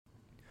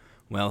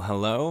Well,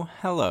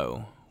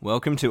 hello.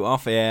 Welcome to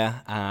Off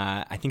Air.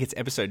 I think it's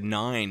episode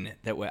 9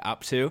 that we're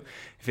up to.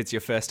 If it's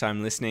your first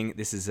time listening,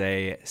 this is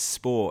a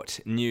sport,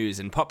 news,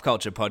 and pop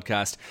culture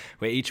podcast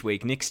where each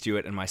week Nick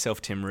Stewart and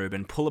myself, Tim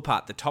Rubin, pull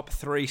apart the top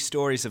 3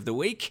 stories of the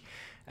week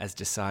as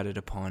decided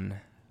upon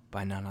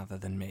by none other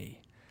than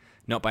me.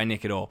 Not by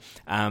Nick at all.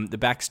 The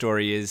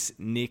backstory is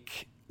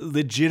Nick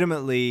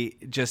legitimately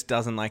just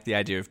doesn't like the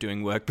idea of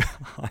doing work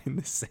behind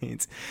the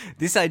scenes.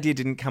 This idea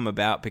didn't come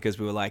about because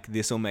we were like,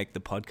 this will make the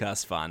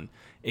podcast fun.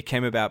 It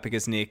came about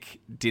because Nick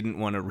didn't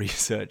want to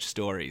research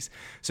stories.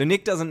 So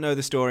Nick doesn't know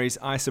the stories.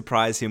 I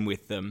surprise him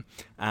with them.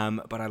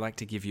 But I like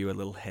to give you a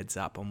little heads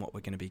up on what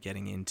we're going to be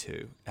getting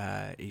into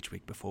each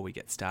week before we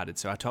get started.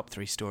 So our top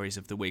 3 stories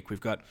of the week. We've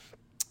got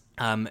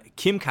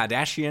Kim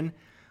Kardashian.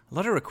 A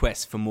lot of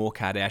requests for more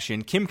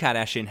Kardashian. Kim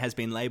Kardashian has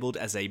been labeled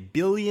as a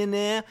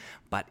billionaire,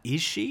 but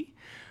is she?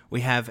 We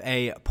have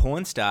a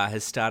porn star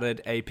has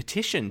started a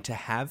petition to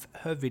have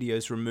her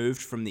videos removed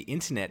from the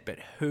internet, but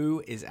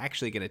who is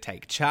actually going to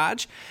take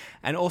charge?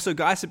 And also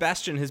Guy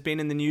Sebastian has been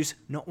in the news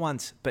not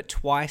once, but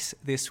twice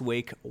this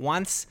week.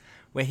 Once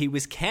where he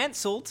was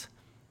cancelled,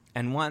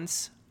 and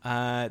once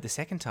the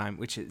second time,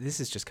 which this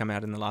has just come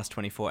out in the last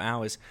 24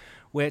 hours,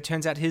 where it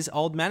turns out his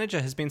old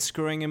manager has been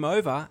screwing him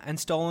over and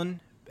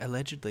stolen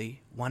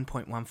allegedly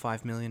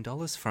 $1.15 million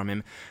from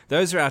him.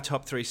 Those are our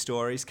top 3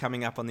 stories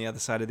coming up on the other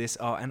side of this.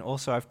 Oh, and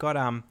also I've got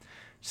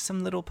just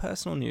some little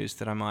personal news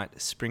that I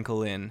might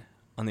sprinkle in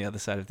on the other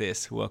side of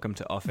this. Welcome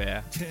to Off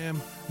Air.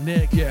 Tim,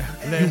 Nick,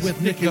 let's with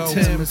Nick and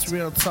Tim. It's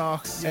real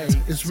talk,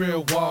 it's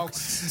real walk.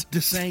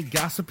 This ain't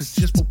gossip, it's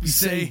just what we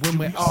say when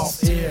we're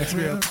off air. It's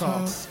real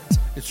talk,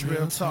 it's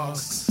real talk.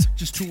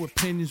 Just 2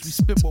 opinions, we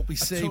spit what we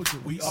say.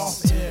 We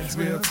off air. It's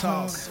real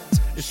talk,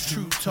 it's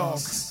true talk.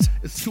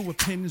 It's 2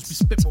 opinions, we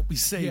spit what we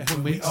say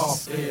when we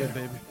off air,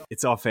 baby.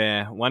 It's Off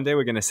Air. One day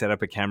we're going to set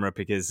up a camera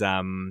because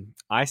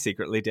I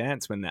secretly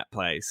dance when that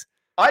plays.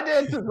 I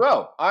dance as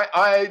well.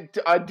 I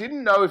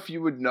didn't know if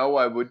you would know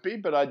I would be,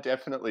 but I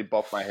definitely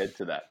bopped my head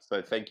to that.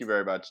 So thank you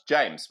very much.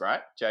 James,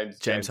 right?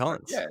 James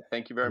Hollins. Yeah,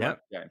 thank you very much,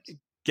 James.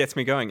 Gets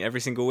me going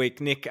every single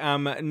week. Nick,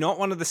 not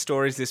one of the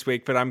stories this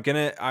week, but I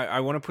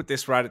want to put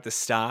this right at the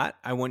start.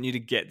 I want you to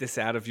get this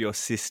out of your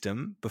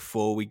system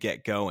before we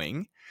get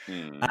going.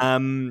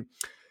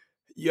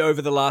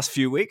 Over the last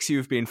few weeks,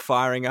 you've been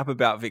firing up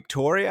about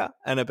Victoria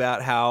and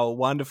about how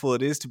wonderful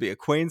it is to be a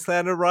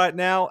Queenslander right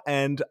now.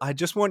 And I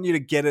just want you to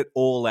get it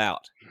all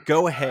out.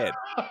 Go ahead.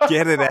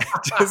 Get it out.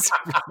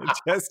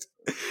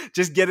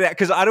 Just get it out.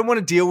 Because I don't want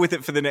to deal with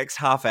it for the next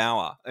half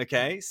hour.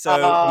 Okay? So,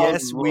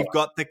 yes, we've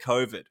got the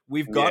COVID.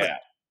 We've got it.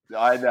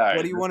 I know.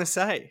 What do you want to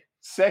say?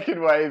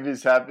 Second wave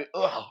is happening.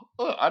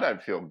 I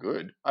don't feel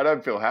good. I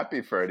don't feel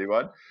happy for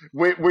anyone.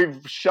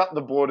 We've shut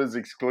the borders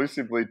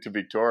exclusively to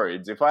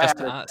Victorians. If I had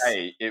to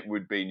say, it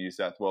would be New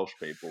South Welsh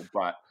people,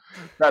 but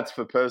that's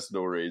for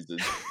personal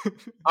reasons.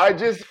 I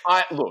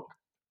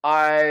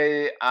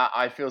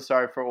feel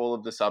sorry for all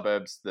of the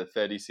suburbs, the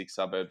 36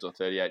 suburbs or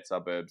 38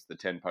 suburbs, the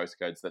 10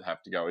 postcodes that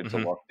have to go into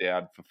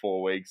lockdown for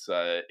 4 weeks.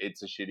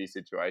 It's a shitty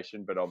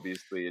situation, but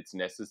obviously it's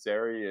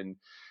necessary. And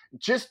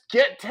just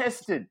get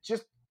tested.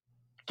 Just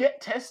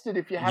get tested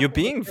if you have. You're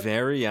being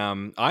very.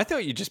 I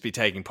thought you'd just be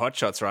taking pot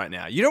shots right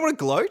now. You don't want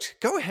to gloat?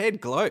 Go ahead,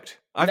 gloat.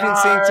 I've been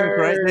seeing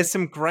there's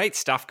some great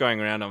stuff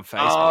going around on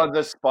Facebook. Oh,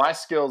 the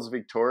Spice Girls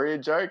Victoria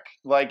joke.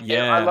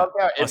 I love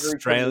how every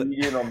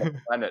comedian on the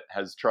planet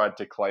has tried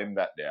to claim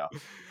that now.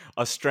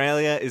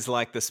 Australia is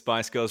like the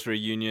Spice Girls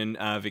reunion.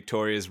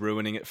 Victoria's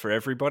ruining it for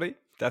everybody.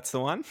 That's the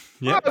one?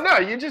 Yeah. Oh, no,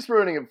 you're just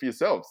ruining it for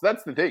yourselves.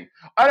 That's the thing.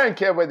 I don't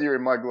care whether you're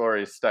in my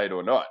glorious state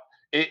or not.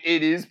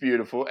 It is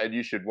beautiful and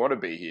you should want to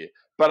be here.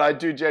 But I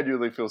do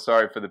genuinely feel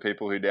sorry for the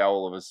people who now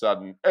all of a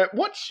sudden...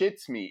 what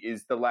shits me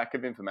is the lack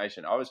of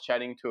information. I was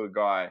chatting to a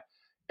guy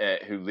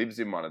who lives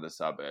in one of the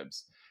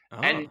suburbs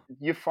and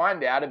you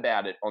find out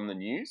about it on the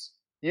news.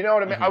 You know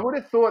what I mean? I would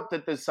have thought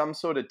that there's some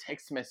sort of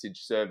text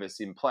message service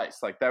in place.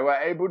 Like they were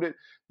able to...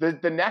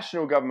 The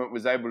national government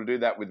was able to do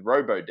that with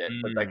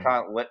Robodebt, but they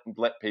can't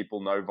let people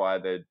know via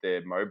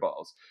their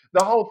mobiles.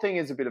 The whole thing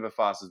is a bit of a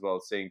farce as well,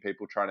 seeing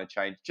people trying to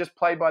change. Just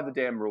play by the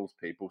damn rules,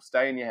 people.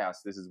 Stay in your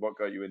house. This is what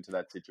got you into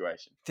that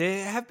situation.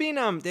 There have been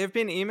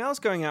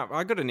emails going out.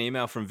 I got an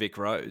email from Vic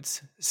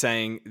Roads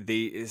saying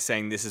this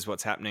is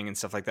what's happening and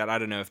stuff like that. I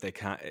don't know if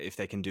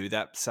they can do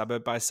that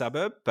suburb by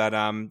suburb, but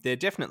they're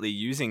definitely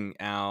using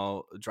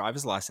our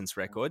driver's license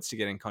records to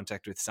get in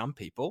contact with some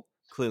people.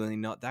 Clearly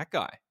not that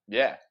guy.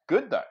 Yeah,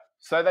 good though.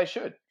 So they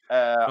should.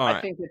 I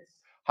think it's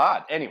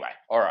hard. Anyway,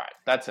 all right,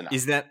 that's enough.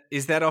 Is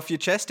that off your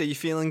chest? Are you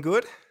feeling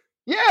good?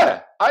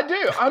 Yeah, I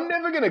do. I'm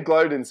never going to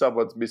gloat in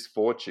someone's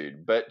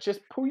misfortune, but just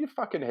pull your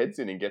fucking heads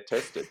in and get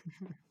tested.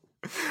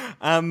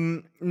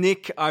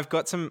 Nick, I've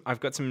got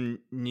some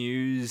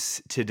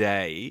news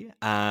today.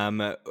 I'm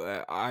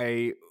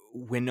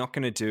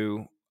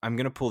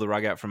going to pull the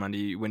rug out from under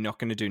you. We're not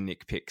going to do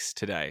Nick Picks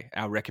today,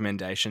 our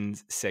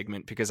recommendations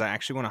segment, because I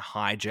actually want to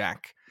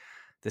hijack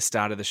the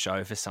start of the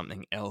show for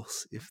something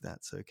else, if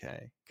that's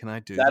okay. Can I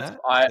do That's that?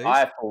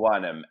 I for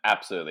one am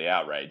absolutely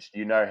outraged.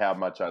 You know how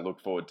much I look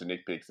forward to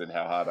Nick Picks and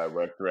how hard I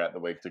work throughout the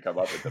week to come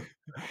up with them.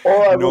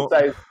 All I will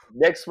say is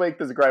next week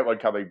there's a great one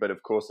coming, but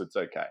of course it's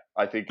okay.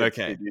 I think it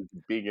is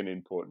big and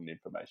important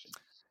information.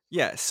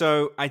 Yeah,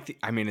 so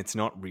I mean, it's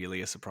not really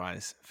a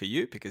surprise for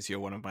you because you're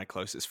one of my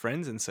closest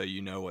friends, and so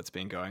you know what's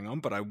been going on.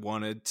 But I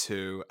wanted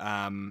to,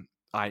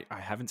 I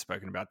haven't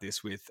spoken about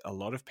this with a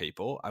lot of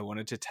people. I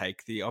wanted to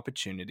take the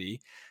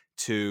opportunity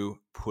to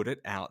put it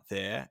out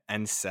there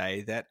and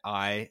say that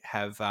I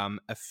have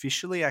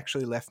officially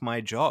actually left my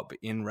job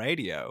in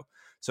radio.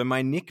 So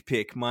my Nick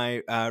pick,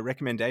 my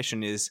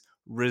recommendation is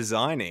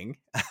resigning.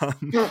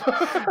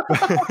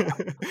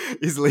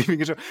 Is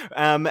leaving a job.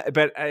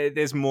 But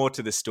there's more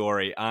to the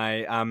story.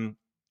 I'm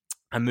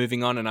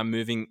moving on, and I'm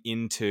moving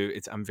into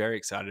it's. I'm very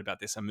excited about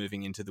this. I'm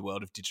moving into the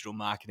world of digital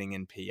marketing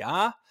and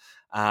PR.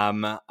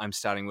 I'm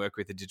starting work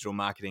with a digital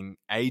marketing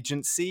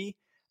agency.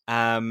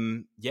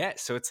 So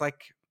it's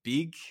like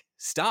big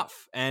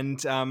stuff,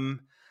 and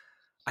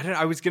I don't know.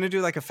 I was going to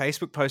do like a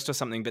Facebook post or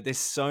something, but there's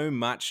so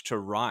much to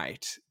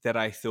write that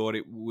I thought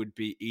it would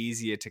be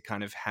easier to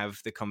kind of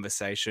have the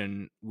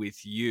conversation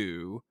with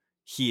you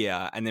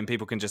here, and then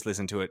people can just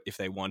listen to it if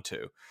they want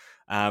to.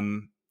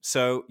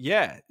 So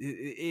yeah,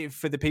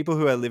 for the people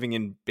who are living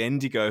in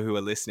Bendigo who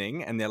are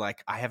listening and they're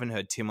like, I haven't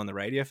heard Tim on the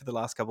radio for the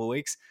last couple of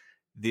weeks,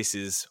 this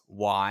is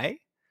why.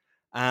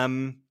 There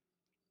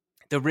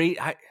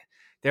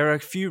are a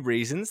few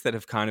reasons that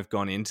have kind of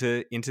gone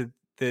into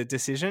the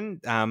decision.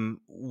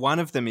 One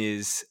of them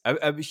is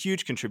a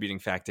huge contributing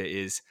factor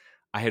is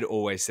I had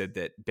always said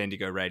that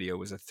Bendigo Radio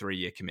was a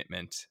 3-year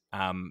commitment.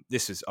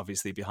 This was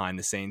obviously behind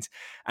the scenes,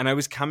 and I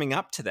was coming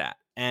up to that.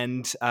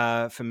 And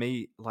for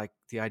me, like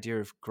the idea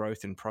of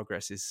growth and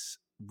progress is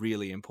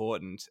really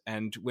important.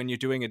 And when you're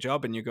doing a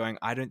job and you're going,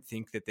 I don't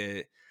think that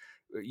they're,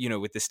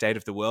 with the state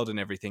of the world and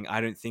everything,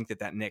 I don't think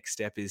that next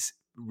step is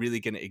really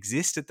going to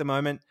exist at the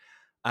moment.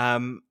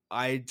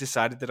 I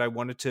decided that I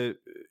wanted to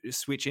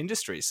switch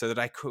industries so that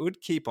I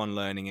could keep on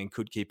learning and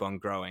could keep on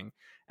growing.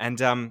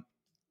 And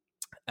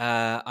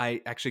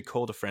I actually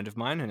called a friend of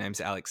mine. Her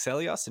name's Alex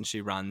Celios, and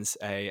she runs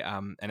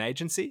an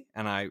agency.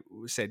 And I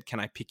said, can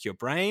I pick your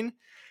brain?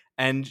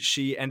 And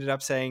she ended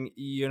up saying,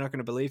 you're not going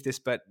to believe this,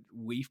 but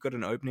we've got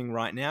an opening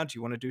right now. Do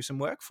you want to do some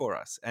work for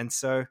us? And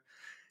so,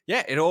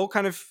 yeah, it all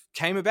kind of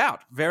came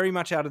about very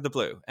much out of the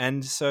blue.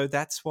 And so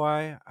that's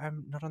why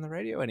I'm not on the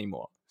radio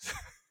anymore.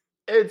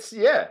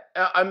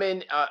 I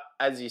mean,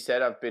 as you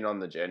said, I've been on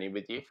the journey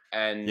with you,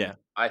 and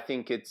I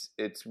think it's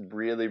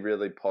really,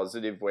 really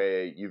positive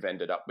where you've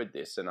ended up with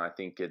this, and I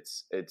think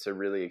it's a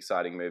really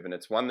exciting move, and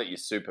it's one that you're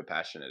super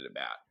passionate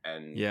about,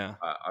 and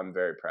I'm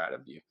very proud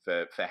of you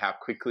for how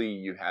quickly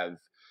you have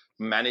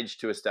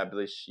managed to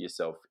establish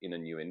yourself in a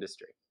new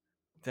industry.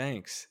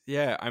 Thanks.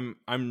 Yeah,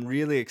 I'm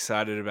really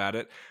excited about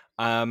it.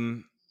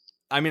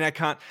 I mean, I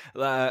can't.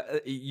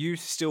 You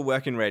still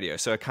work in radio,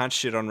 so I can't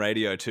shit on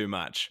radio too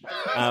much.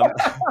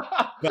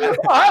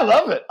 I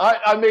love it.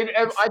 I mean,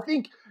 I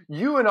think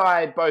you and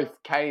I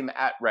both came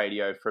at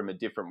radio from a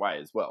different way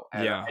as well.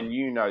 And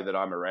you know that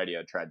I'm a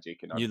radio tragic,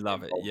 and you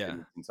love it. Yeah,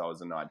 since I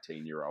was a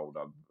 19-year-old.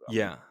 I'm in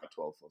my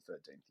 12th or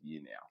 13th year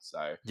now.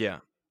 So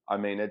I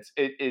mean,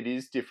 it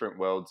is different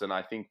worlds, and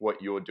I think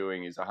what you're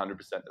doing is 100%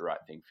 the right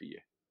thing for you.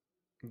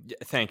 Yeah,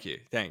 thank you.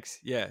 Thanks.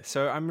 Yeah.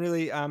 So I'm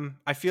really,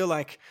 I feel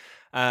like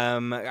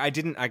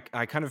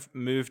I kind of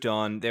moved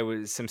on. There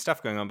was some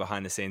stuff going on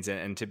behind the scenes.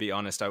 And to be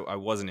honest, I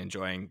wasn't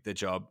enjoying the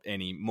job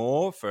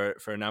anymore for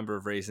a number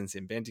of reasons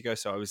in Bendigo.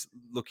 So I was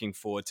looking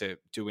forward to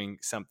doing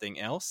something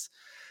else.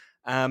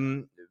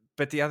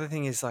 But the other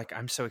thing is, like,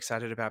 I'm so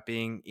excited about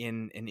being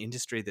in an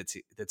industry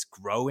that's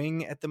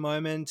growing at the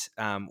moment,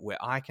 where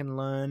I can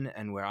learn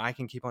and where I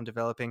can keep on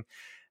developing.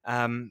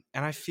 And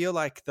I feel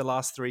like the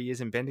last 3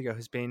 years in Bendigo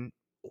has been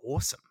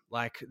awesome.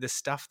 Like, the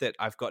stuff that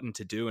I've gotten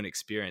to do and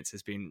experience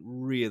has been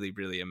really,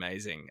 really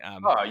amazing.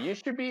 You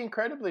should be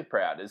incredibly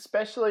proud,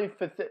 especially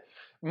for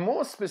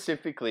more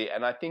specifically.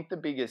 And I think the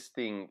biggest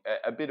thing,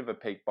 a bit of a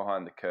peek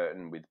behind the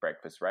curtain with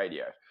Breakfast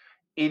Radio,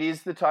 it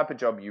is the type of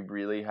job you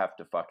really have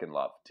to fucking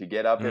love, to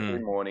get up every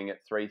morning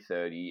at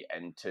 3:30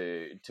 and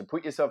to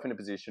put yourself in a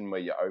position where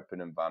you're open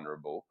and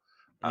vulnerable,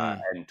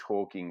 and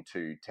talking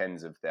to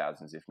tens of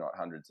thousands, if not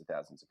hundreds of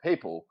thousands of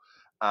people.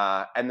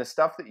 And the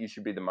stuff that you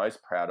should be the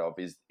most proud of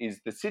is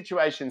the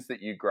situations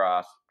that you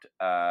grasped,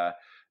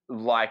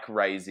 like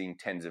raising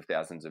tens of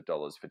thousands of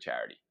dollars for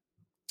charity.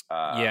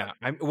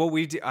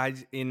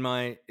 In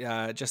my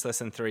just less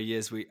than 3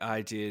 years,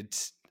 I did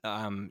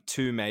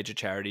 2 major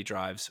charity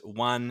drives.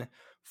 One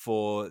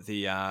for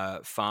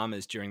the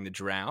farmers during the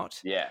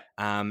drought,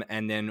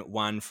 and then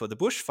one for the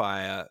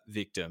bushfire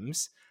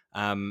victims.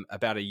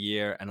 About a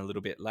year and a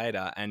little bit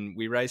later, and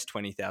we raised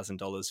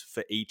 $20,000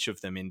 for each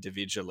of them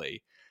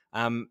individually.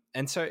 And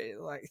so,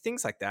 like,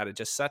 things like that are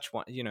just such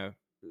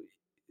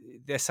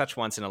they're such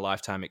once in a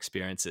lifetime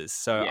experiences.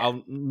 So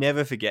I'll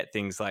never forget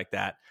things like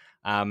that.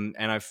 And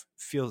I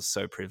feel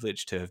so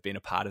privileged to have been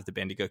a part of the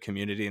Bendigo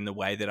community in the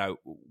way that I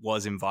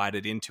was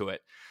invited into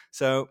it.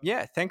 So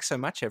yeah, thanks so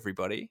much,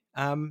 everybody.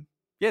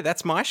 Yeah,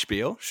 that's my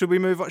spiel. Should we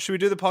move on? Should we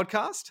do the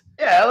podcast?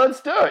 Yeah, let's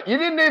do it. You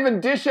didn't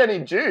even dish any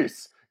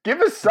juice. Give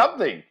us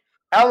something.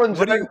 Alan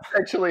Jones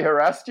sexually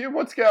harassed you?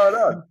 What's going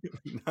on?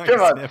 No,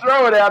 come on,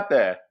 throw it out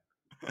there.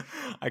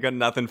 I got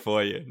nothing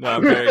for you. No,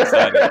 I'm very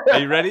excited. Are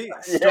you ready?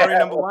 Story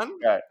number one?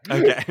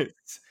 Okay.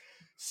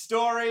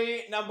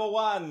 Story number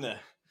one.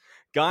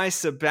 Guy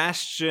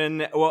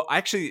Sebastian. Well,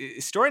 actually,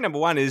 story number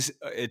one is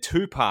a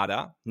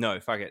two-parter. No,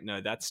 fuck it. No,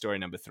 that's story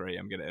number three.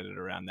 I'm going to edit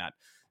around that.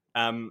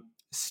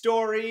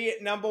 Story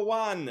number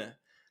one.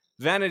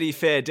 Vanity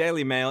Fair,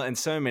 Daily Mail, and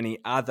so many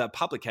other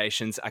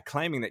publications are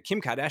claiming that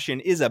Kim Kardashian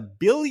is a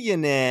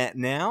billionaire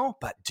now.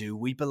 But do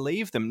we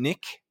believe them?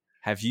 Nick,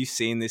 have you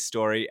seen this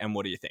story, and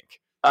what do you think?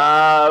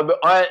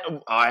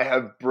 I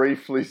have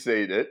briefly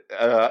seen it.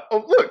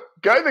 Look,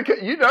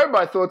 you know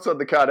my thoughts on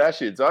the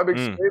Kardashians. I'm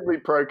extremely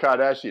pro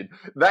Kardashian.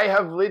 They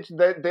have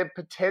they're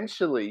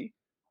potentially.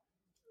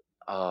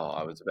 Oh,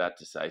 I was about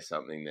to say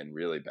something then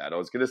really bad. I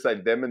was going to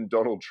say them and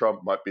Donald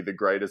Trump might be the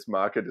greatest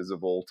marketers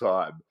of all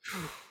time.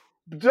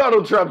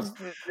 Donald Trump's.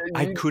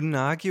 I couldn't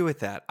argue with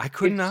that. I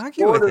couldn't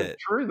argue with it.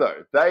 True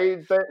though,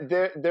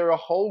 they're a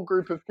whole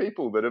group of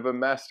people that have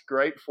amassed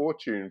great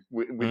fortune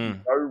with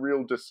no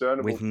real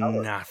discernible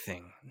talent.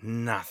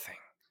 Nothing,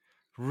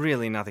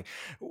 really nothing.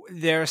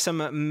 There are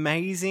some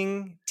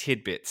amazing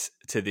tidbits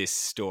to this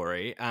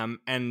story,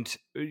 and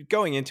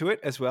going into it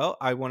as well,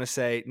 I want to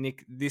say,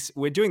 Nick,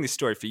 we're doing this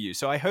story for you,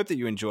 so I hope that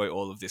you enjoy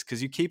all of this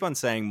because you keep on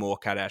saying more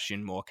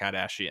Kardashian, more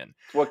Kardashian.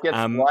 What gets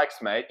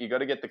likes, mate? You got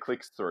to get the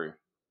clicks through.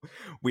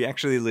 We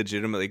actually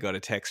legitimately got a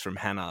text from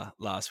Hannah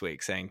last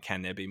week saying,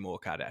 can there be more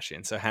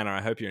Kardashian? So Hannah,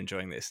 I hope you're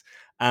enjoying this.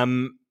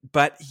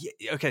 But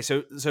okay,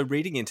 so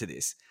reading into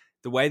this,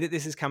 the way that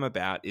this has come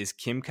about is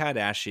Kim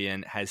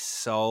Kardashian has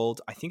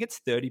sold, I think it's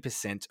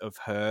 30% of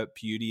her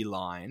beauty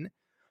line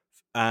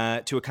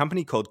to a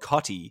company called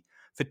Coty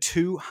for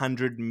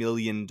 $200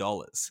 million.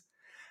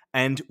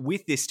 And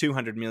with this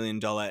 $200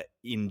 million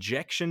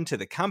injection to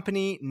the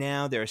company,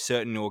 now there are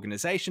certain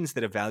organizations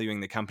that are valuing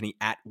the company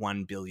at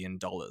 $1 billion.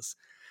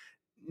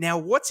 Now,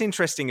 what's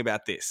interesting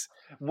about this?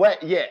 Wait,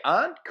 yeah,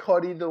 aren't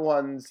Coty the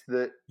ones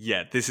that...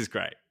 Yeah, this is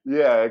great.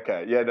 Yeah,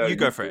 okay. Yeah, no, you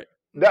go for it.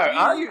 No,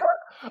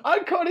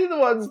 aren't Coty the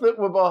ones that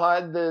were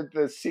behind the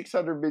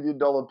 $600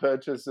 million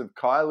purchase of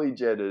Kylie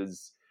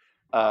Jenner's,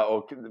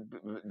 or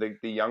the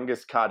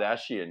youngest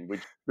Kardashian,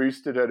 which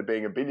boosted her to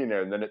being a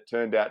billionaire, and then it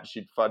turned out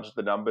she'd fudged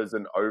the numbers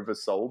and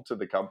oversold to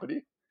the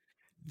company?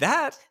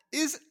 That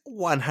is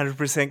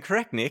 100%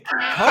 correct, Nick.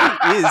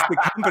 Coty is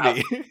the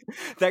company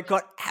that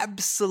got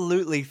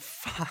absolutely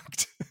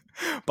fucked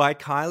by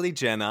Kylie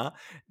Jenner.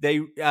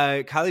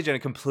 Kylie Jenner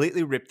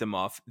completely ripped them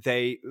off.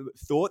 They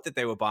thought that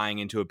they were buying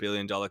into $1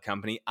 billion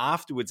company.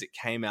 Afterwards, it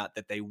came out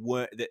that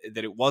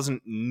that it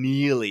wasn't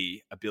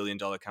nearly $1 billion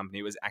company.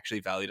 It was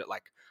actually valued at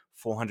like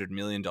 $400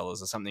 million or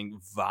something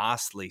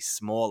vastly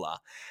smaller.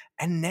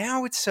 And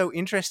now it's so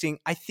interesting.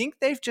 I think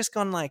they've just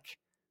gone like,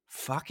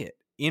 fuck it.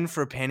 In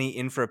for a penny,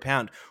 in for a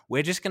pound.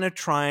 We're just going to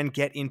try and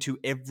get into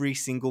every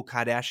single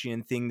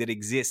Kardashian thing that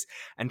exists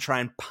and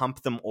try and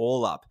pump them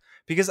all up.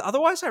 Because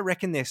otherwise, I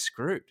reckon they're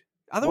screwed.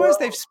 Otherwise,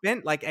 they've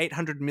spent like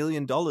 $800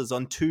 million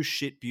on two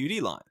shit beauty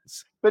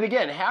lines. But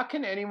again, how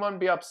can anyone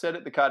be upset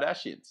at the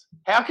Kardashians?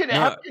 How can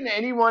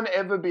anyone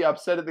ever be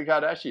upset at the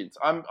Kardashians?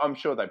 I'm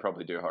sure they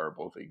probably do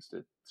horrible things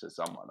to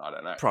someone. I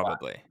don't know.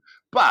 Probably.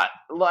 But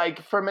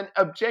like from an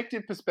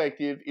objective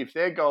perspective, if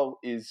their goal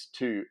is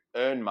to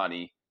earn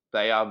money,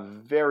 they are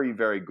very,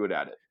 very good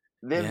at it.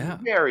 They're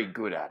very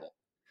good at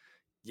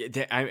it.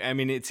 Yeah, I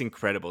mean, it's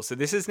incredible. So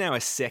this is now a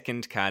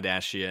second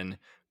Kardashian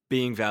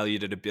being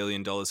valued at $1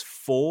 billion.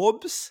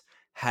 Forbes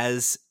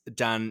has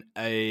done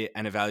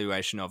an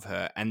evaluation of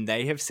her, and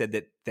they have said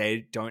that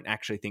they don't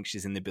actually think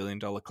she's in the $1 billion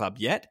club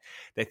yet.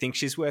 They think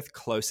she's worth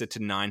closer to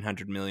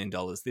 $900 million.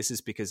 This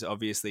is because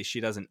obviously she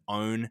doesn't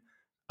own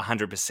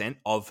 100%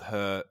 of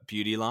her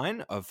beauty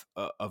line of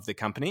the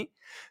company.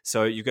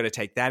 So you've got to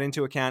take that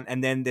into account.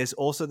 And then there's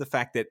also the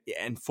fact that,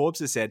 and Forbes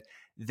has said,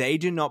 they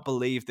do not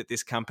believe that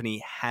this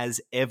company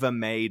has ever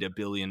made $1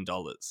 billion.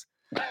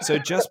 So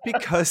just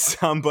because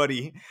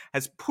somebody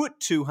has put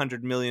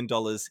 $200 million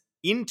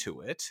into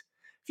it,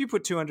 if you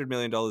put $200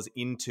 million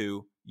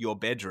into your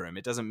bedroom,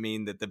 it doesn't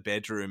mean that the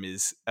bedroom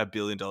is $1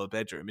 billion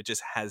bedroom. It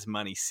just has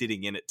money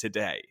sitting in it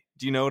today.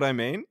 Do you know what I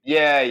mean?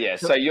 Yeah.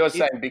 So you're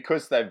saying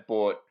because they've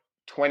bought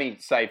 20,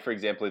 say for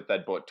example, if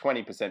they'd bought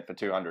 20% for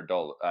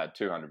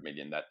 $200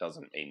 million, that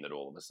doesn't mean that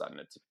all of a sudden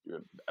it's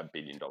a $1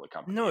 billion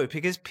company. No,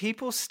 because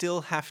people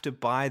still have to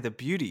buy the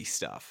beauty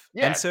stuff.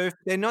 Yeah. And so if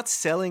they're not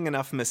selling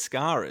enough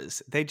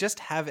mascaras, they just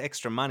have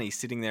extra money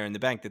sitting there in the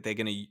bank that they're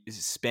going to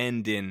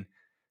spend in,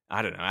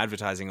 I don't know,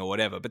 advertising or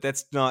whatever. But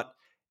that's not,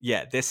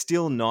 they're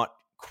still not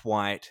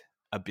quite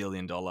 $1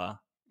 billion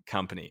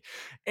company.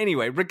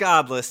 Anyway,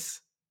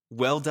 regardless,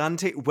 well done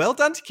to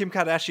Kim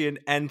Kardashian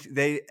and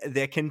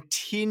their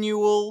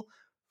continual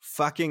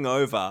fucking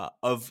over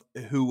of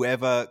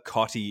whoever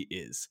Coty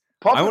is.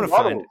 I want to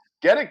find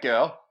Get it,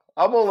 girl.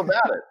 I'm all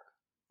about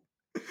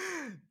it.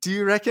 Do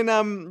you reckon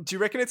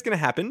it's going to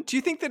happen? Do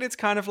you think that it's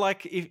kind of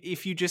like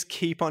if you just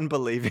keep on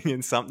believing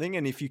in something,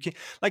 and if you can,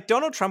 like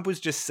Donald Trump was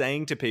just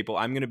saying to people,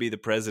 I'm going to be the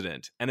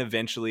president, and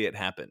eventually it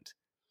happened.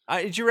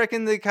 Do you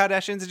reckon the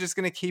Kardashians are just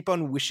going to keep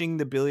on wishing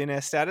the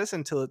billionaire status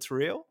until it's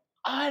real?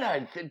 I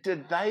don't think,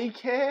 do they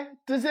care?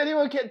 Does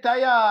anyone care?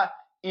 They are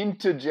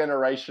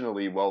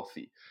intergenerationally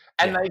wealthy,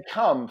 and they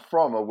come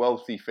from a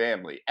wealthy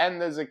family, and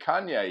there's a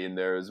Kanye in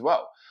there as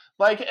well.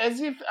 Like, as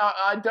if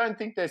I don't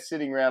think they're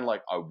sitting around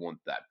like, I want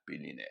that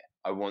billionaire.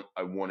 I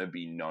want to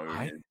be known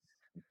as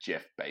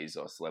Jeff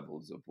Bezos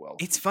levels of wealth.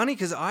 It's funny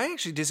because I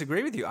actually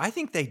disagree with you. I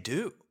think they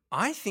do.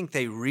 I think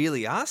they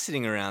really are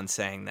sitting around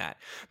saying that,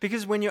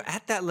 because when you're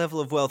at that level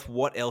of wealth,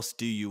 what else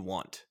do you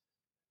want?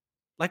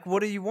 Like,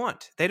 what do you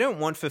want? They don't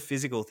want for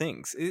physical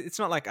things. It's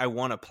not like I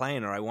want a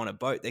plane or I want a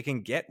boat. They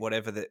can get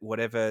whatever they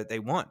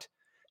want.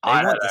 They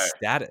want the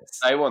status.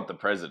 They want the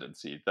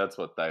presidency. That's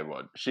what they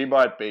want. She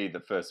might be the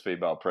first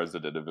female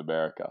president of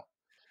America.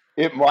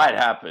 It might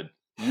happen.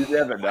 You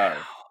never know.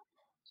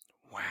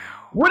 Wow.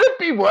 Would it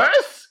be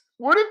worse?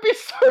 Would it be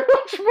so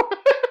much worse?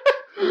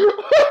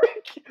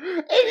 Like,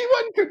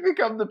 anyone could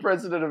become the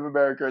president of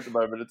America at the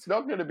moment. It's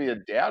not going to be a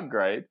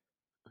downgrade.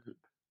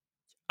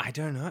 I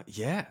don't know.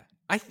 Yeah.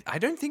 I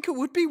don't think it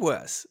would be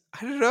worse.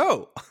 I don't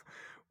know.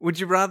 Would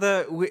you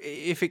rather,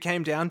 if it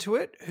came down to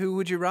it, who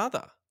would you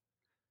rather?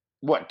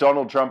 What,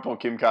 Donald Trump or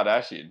Kim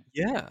Kardashian?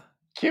 Yeah.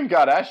 Kim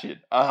Kardashian,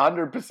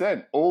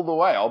 100%, all the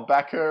way. I'll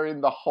back her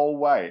in the whole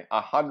way,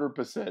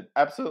 100%.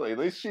 Absolutely. At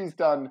least she's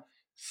done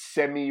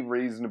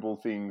semi-reasonable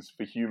things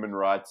for human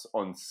rights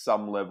on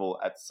some level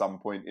at some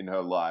point in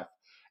her life.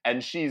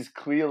 And she's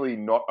clearly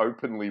not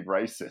openly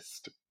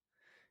racist.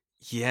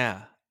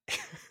 Yeah.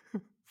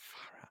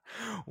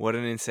 What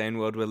an insane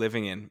world we're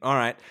living in. All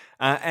right.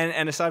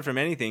 And aside from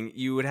anything,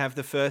 you would have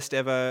the first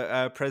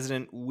ever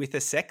president with a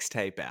sex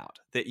tape out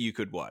that you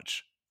could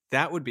watch.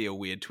 That would be a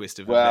weird twist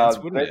of events,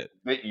 wouldn't it?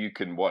 That you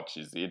can watch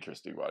is the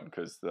interesting one,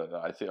 because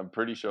I'm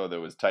pretty sure there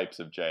was tapes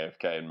of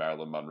JFK and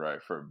Marilyn Monroe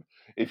from,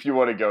 if you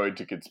want to go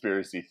into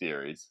conspiracy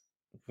theories.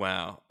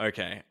 Wow.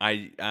 Okay.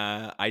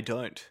 I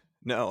don't.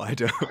 No, I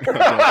don't.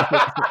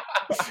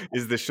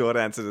 Is the short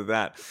answer to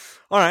that.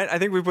 All right. I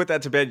think we put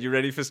that to bed. You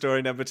ready for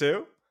story number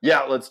 2?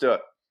 Yeah, let's do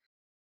it.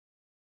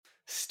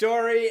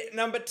 Story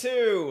number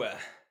 2.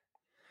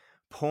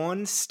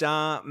 Porn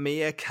star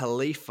Mia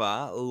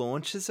Khalifa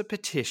launches a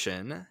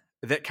petition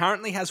that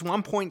currently has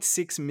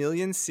 1.6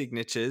 million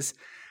signatures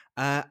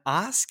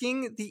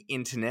asking the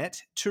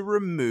internet to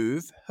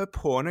remove her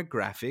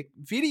pornographic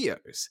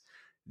videos.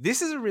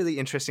 This is a really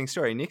interesting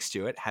story. Nick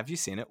Stewart, have you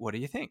seen it? What do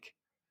you think?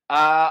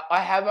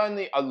 I've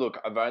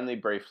only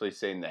briefly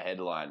seen the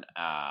headline.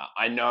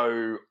 I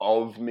know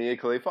of Mia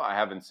Khalifa. I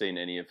haven't seen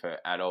any of her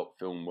adult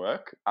film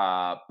work.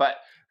 But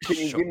can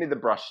you give me the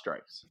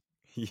brushstrokes?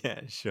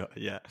 Yeah, sure.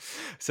 Yeah.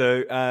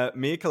 So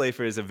Mia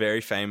Khalifa is a very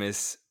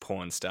famous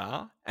porn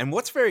star. And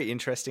what's very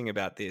interesting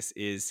about this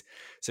is,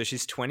 so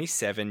she's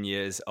 27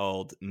 years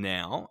old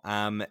now.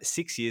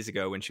 6 years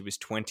ago, when she was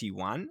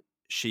 21,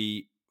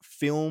 she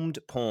filmed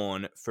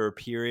porn for a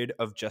period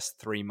of just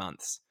 3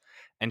 months.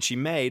 And she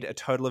made a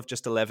total of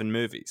just 11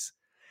 movies.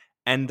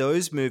 And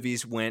those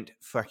movies went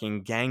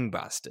fucking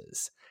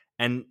gangbusters.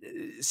 And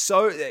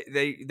so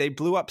they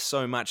blew up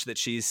so much that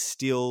she's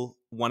still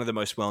one of the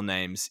most well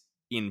names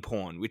in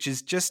porn, which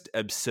is just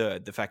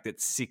absurd. The fact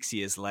that 6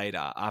 years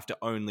later, after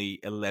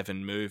only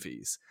 11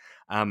 movies,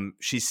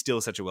 she's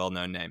still such a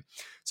well-known name.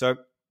 So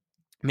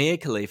Mia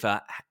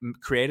Khalifa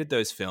created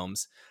those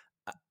films.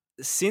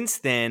 Since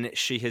then,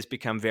 she has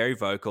become very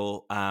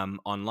vocal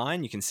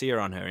online. You can see her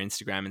on her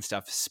Instagram and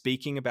stuff,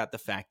 speaking about the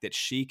fact that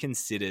she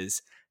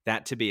considers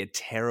that to be a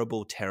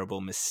terrible,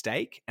 terrible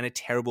mistake and a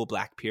terrible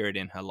black period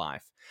in her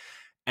life.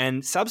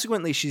 And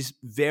subsequently, she's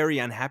very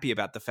unhappy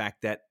about the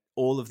fact that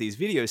all of these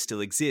videos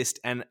still exist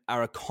and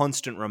are a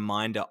constant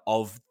reminder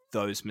of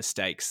those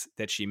mistakes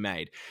that she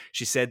made.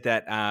 She said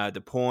that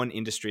the porn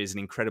industry is an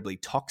incredibly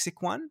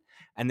toxic one,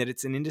 and that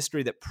it's an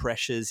industry that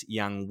pressures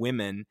young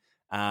women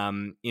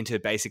into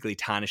basically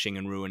tarnishing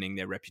and ruining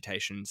their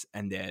reputations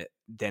and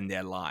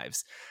their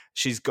lives.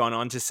 She's gone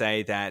on to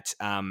say that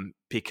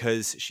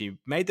because she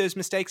made those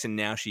mistakes and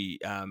now she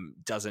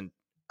doesn't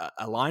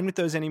align with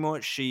those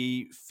anymore,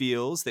 she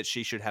feels that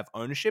she should have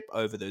ownership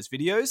over those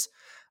videos.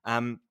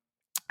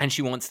 And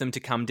she wants them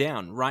to come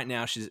down. Right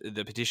now,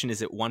 the petition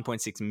is at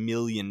 1.6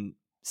 million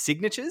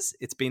signatures.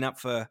 It's been up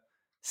for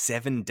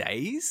 7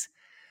 days.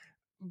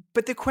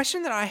 But the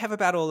question that I have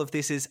about all of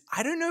this is,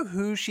 I don't know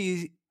who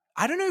she's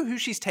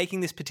taking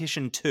this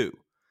petition to.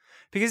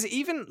 Because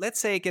even, let's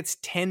say it gets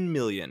 10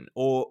 million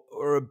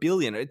or a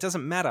billion, it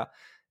doesn't matter.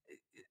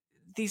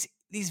 These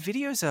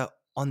videos are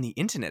on the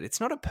internet. It's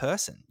not a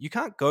person. You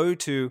can't go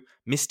to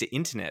Mr.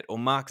 Internet or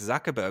Mark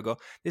Zuckerberg.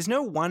 There's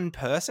no one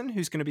person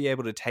who's going to be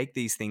able to take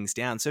these things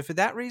down. So for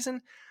that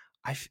reason,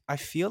 I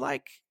feel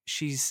like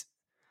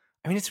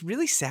it's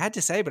really sad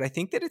to say, but I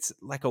think that it's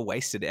like a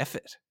wasted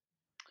effort.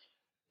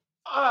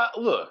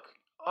 Look,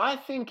 I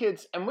think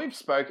and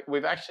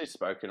we've actually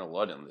spoken a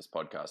lot on this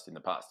podcast in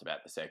the past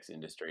about the sex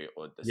industry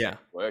or the Yeah.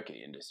 sex worker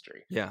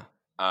industry. Yeah.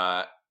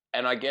 Uh,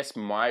 and I guess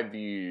my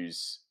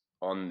views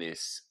on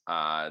this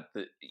are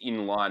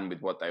in line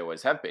with what they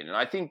always have been. And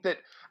I think that,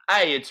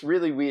 it's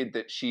really weird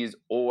that she is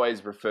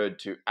always referred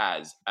to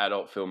as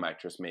adult film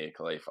actress Mia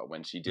Khalifa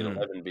when she did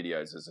 11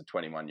 videos as a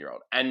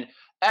 21-year-old. And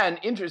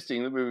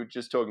interestingly, we were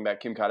just talking about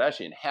Kim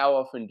Kardashian. How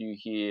often do you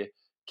hear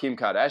Kim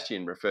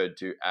Kardashian referred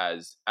to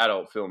as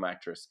adult film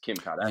actress Kim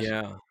Kardashian?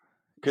 Yeah.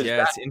 Because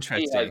Yeah, it's she has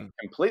interesting.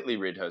 completely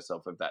rid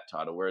herself of that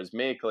title, whereas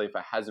Mia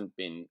Khalifa hasn't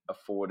been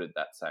afforded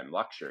that same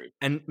luxury.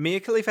 And Mia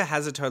Khalifa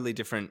has a totally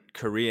different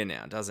career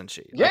now, doesn't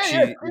she? Yeah, Like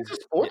yeah, she's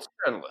a sports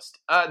journalist.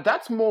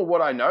 That's more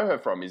what I know her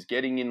from, is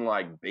getting in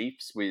like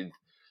beefs with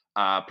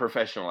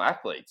professional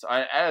athletes.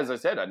 As I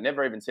said, I'd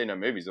never even seen her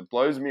movies. It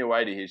blows me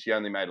away to hear she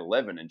only made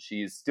 11 and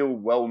she is still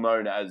well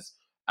known as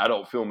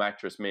adult film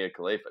actress Mia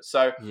Khalifa.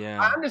 So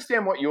yeah. I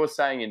understand what you're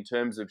saying in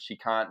terms of she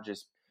can't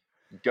just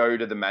go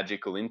to the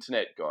magical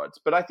internet gods,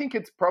 but I think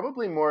it's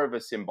probably more of a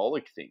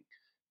symbolic thing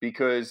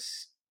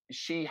because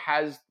she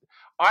has,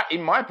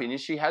 in my opinion,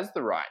 she has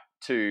the right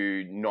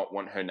to not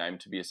want her name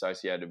to be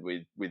associated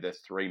with a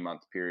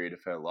 3-month period of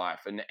her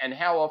life. And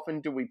how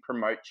often do we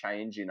promote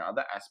change in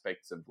other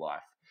aspects of life?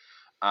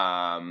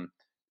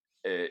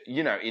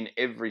 In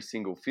every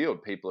single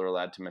field, people are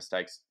allowed to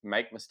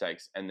make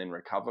mistakes and then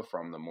recover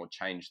from them or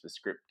change the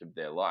script of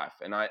their life.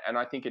 And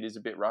I think it is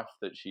a bit rough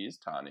that she is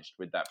tarnished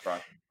with that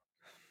price.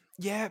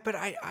 Yeah, but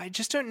I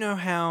just don't know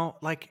how,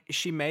 like,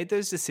 she made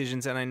those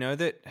decisions, and I know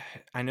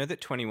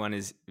that 21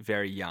 is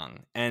very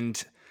young,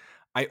 and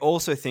I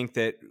also think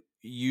that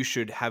you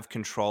should have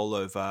control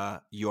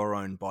over your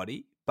own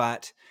body.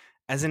 But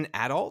as an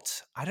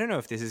adult, I don't know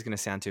if this is going to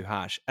sound too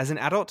harsh. As an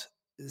adult,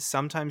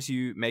 sometimes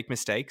you make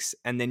mistakes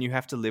and then you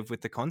have to live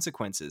with the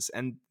consequences.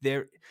 And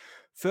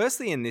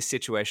firstly, in this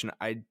situation,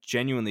 I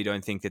genuinely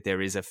don't think that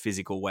there is a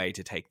physical way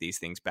to take these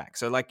things back.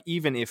 So like,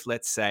 even if,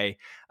 let's say,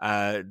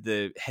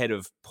 the head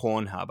of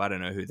Pornhub, I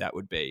don't know who that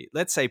would be.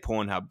 Let's say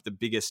Pornhub, the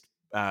biggest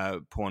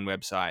porn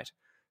website,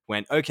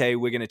 went, okay,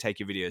 we're going to take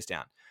your videos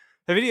down.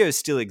 Her videos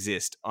still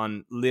exist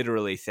on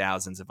literally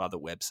thousands of other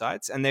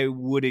websites, and they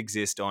would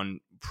exist on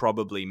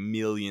probably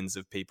millions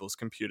of people's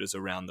computers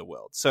around the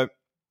world. So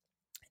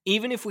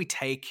even if we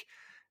take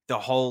the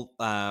whole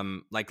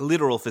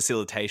literal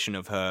facilitation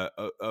of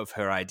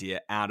her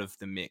idea out of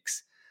the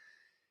mix,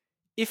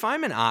 if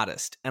I'm an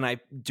artist and I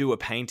do a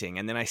painting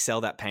and then I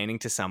sell that painting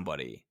to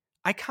somebody,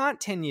 I can't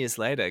 10 years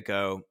later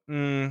go,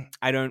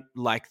 I don't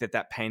like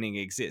that painting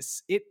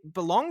exists. It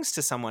belongs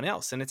to someone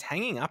else and it's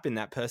hanging up in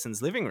that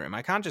person's living room.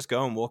 I can't just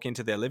go and walk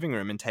into their living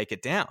room and take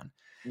it down.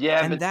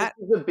 Yeah, And but that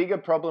this is a bigger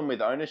problem with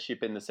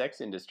ownership in the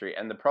sex industry.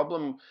 And the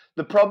problem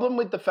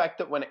with the fact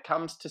that when it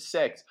comes to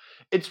sex,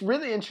 it's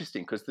really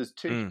interesting because there's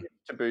two huge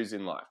taboos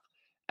in life.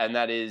 And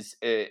that is,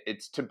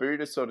 it's taboo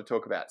to sort of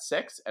talk about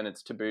sex and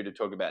it's taboo to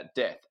talk about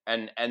death.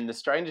 And the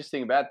strangest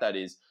thing about that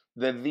is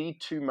they're the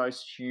two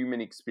most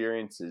human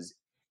experiences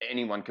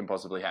anyone can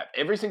possibly have.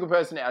 Every single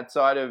person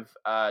outside of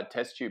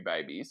test tube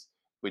babies,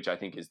 which I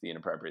think is the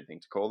inappropriate thing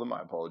to call them,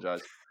 I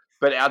apologize.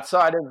 But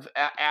outside of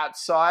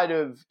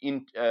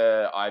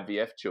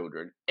IVF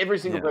children, every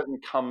single person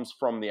comes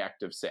from the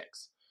act of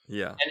sex.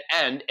 Yeah.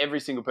 And every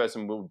single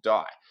person will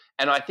die.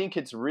 And I think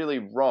it's really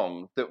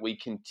wrong that we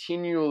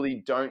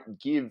continually don't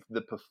give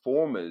the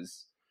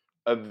performers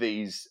of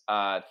these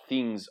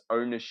things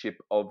ownership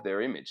of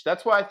their image.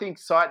 That's why I think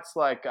sites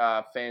like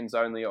Fans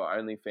Only or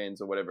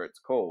OnlyFans or whatever it's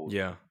called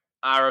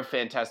are a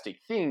fantastic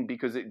thing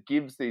because it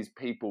gives these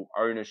people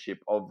ownership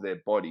of their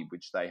body,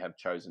 which they have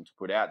chosen to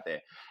put out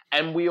there.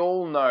 And we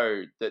all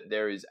know that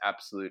there is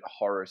absolute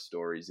horror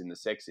stories in the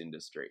sex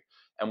industry.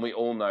 And we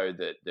all know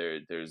that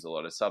there's a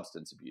lot of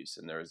substance abuse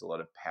and there is a lot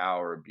of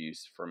power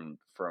abuse from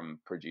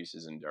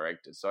producers and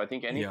directors. So I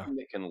think anything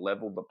that can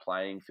level the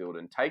playing field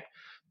and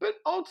but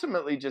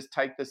ultimately just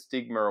take the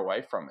stigma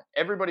away from it.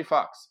 Everybody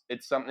fucks.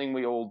 It's something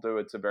we all do.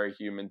 It's a very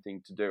human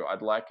thing to do. I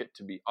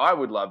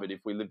would love it if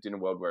we lived in a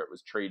world where it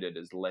was treated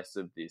as less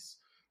of this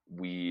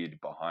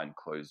weird behind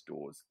closed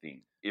doors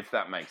thing, if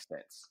that makes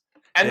sense.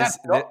 And that's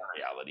not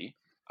the reality.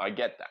 I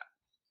get that.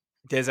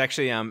 There's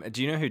actually,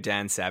 do you know who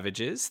Dan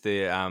Savage is?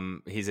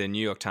 He's a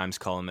New York Times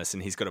columnist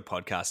and he's got a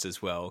podcast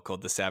as well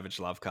called The Savage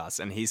Lovecast.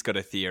 And he's got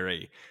a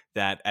theory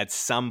that at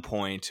some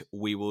point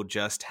we will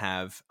just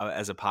have,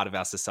 as a part of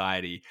our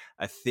society,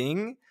 a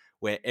thing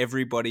where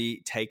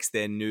everybody takes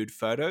their nude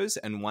photos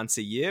and once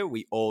a year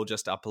we all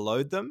just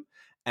upload them.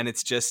 And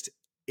it's like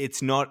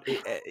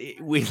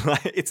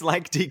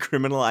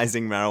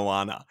decriminalizing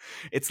marijuana.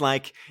 It's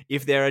like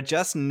if there are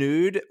just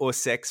nude or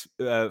sex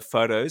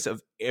photos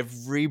of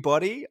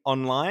everybody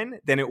online,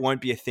 then it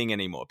won't be a thing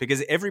anymore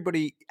because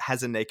everybody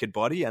has a naked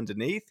body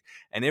underneath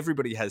and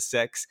everybody has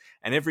sex.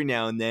 And every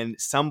now and then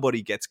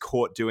somebody gets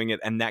caught doing it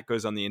and that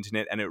goes on the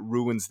internet and it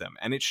ruins them.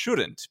 And it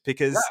shouldn't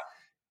because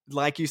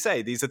like you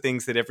say, these are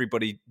things that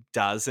everybody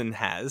does and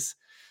has.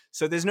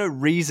 So there's no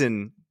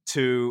reason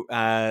to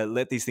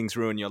let these things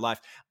ruin your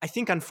life. I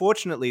think,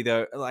 unfortunately,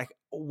 though, like,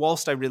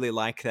 whilst I really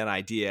like that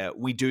idea,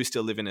 we do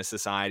still live in a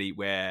society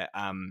where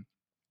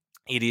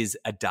it is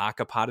a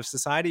darker part of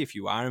society. If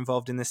you are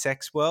involved in the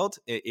sex world,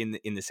 in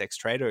the sex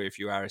trade, or if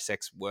you are a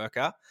sex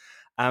worker,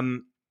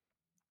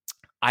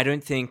 I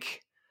don't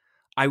think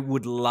I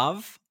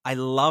love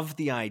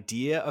the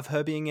idea of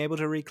her being able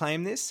to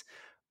reclaim this,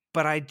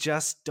 but I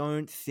just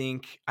don't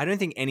think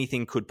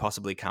anything could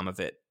possibly come of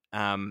it.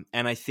 And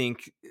I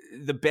think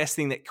the best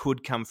thing that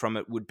could come from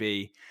it would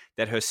be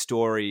that her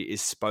story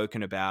is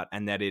spoken about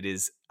and that it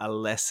is a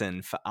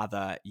lesson for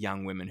other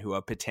young women who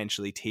are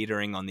potentially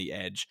teetering on the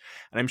edge.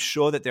 And I'm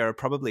sure that there are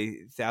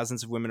probably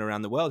thousands of women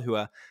around the world who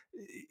are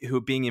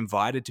being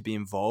invited to be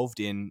involved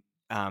in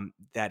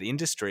that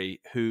industry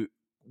who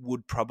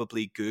would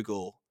probably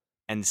Google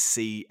and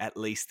see at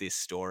least this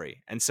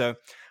story. And so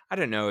I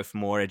don't know if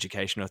more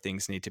educational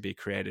things need to be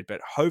created, but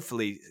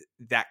hopefully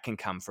that can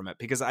come from it,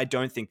 because I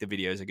don't think the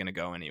videos are going to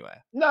go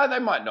anywhere. No, they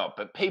might not,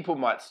 but people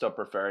might stop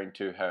referring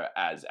to her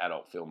as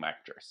adult film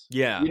actress.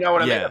 Yeah. You know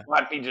what I mean? It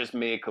might be just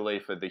Mia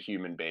Khalifa, the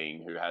human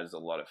being who has a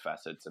lot of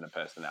facets and a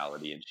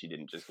personality, and she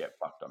didn't just get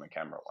fucked on a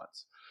camera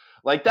once.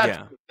 Like,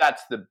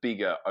 that's the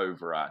bigger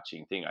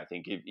overarching thing, I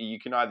think. If you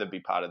can either be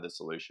part of the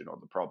solution or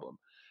the problem.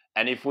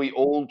 And if we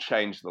all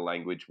change the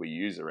language we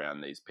use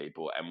around these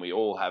people, and we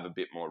all have a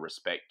bit more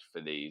respect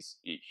for these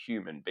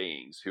human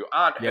beings who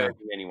aren't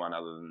hurting anyone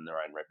other than their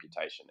own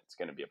reputation, it's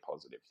going to be a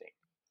positive thing.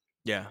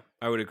 Yeah,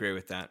 I would agree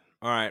with that.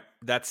 All right,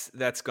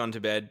 that's gone to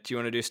bed. Do you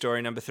want to do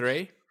story number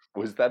 3?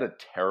 Was that a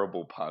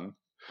terrible pun?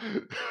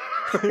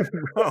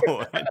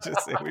 No, I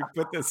just said we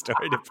put the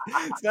story to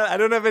bed. I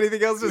don't have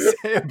anything else to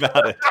say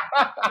about it.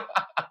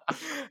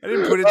 I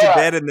didn't put it to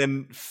bed and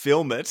then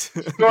film it.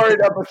 Story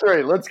number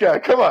 3. Let's go.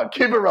 Come on,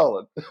 keep it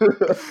rolling.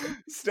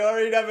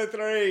 Story number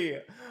 3.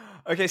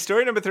 Okay,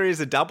 story number 3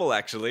 is a double,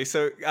 actually.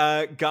 So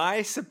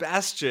Guy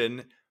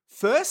Sebastian,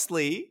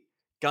 firstly,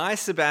 Guy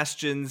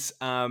Sebastian's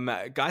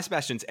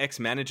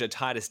ex-manager,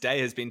 Titus Day,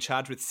 has been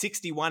charged with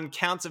 61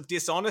 counts of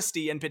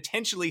dishonesty and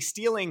potentially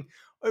stealing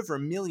over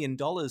 $1 million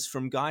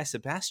from Guy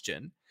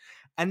Sebastian.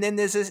 And then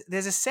there's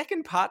a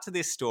second part to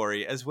this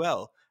story as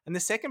well. And the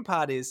second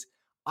part is,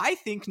 I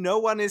think no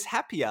one is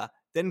happier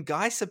than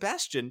Guy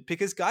Sebastian,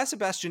 because Guy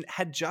Sebastian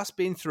had just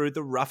been through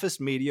the roughest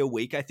media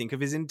week, I think, of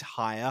his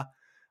entire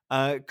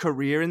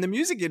career in the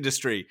music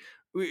industry.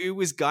 It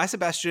was Guy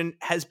Sebastian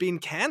has been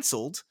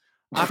cancelled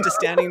after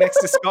standing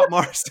next to Scott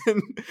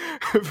Morrison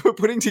for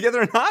putting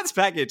together an arts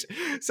package.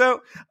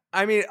 So,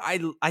 I mean,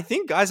 I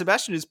think Guy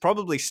Sebastian is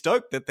probably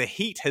stoked that the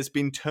heat has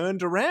been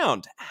turned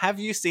around. Have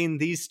you seen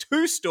these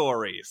two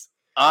stories?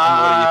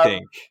 What do you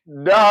think?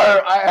 No,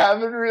 I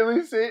haven't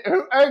really seen.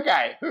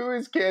 Okay, who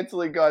is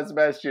cancelling Guy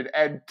Sebastian?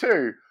 And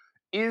 2,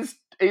 is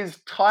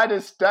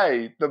Titus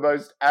Day the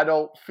most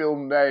adult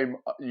film name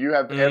you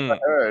have ever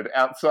heard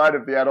outside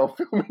of the adult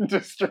film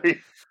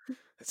industry?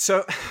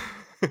 So,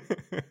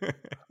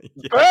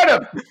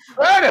 burn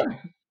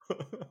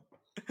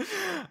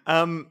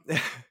him!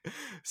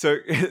 So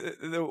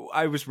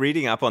I was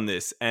reading up on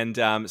this, and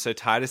so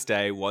Titus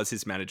Day was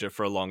his manager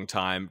for a long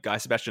time. Guy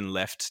Sebastian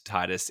left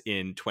Titus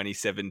in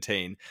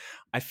 2017.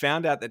 I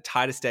found out that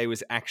Titus Day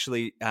was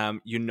actually,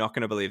 you're not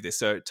going to believe this.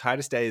 So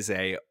Titus Day is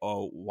a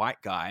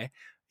white guy.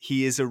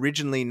 He is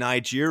originally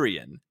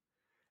Nigerian,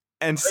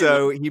 and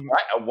so a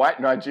white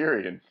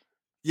Nigerian.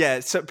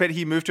 Yeah, but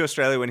he moved to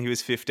Australia when he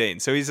was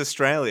 15, so he's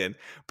Australian.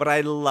 But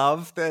I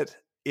love that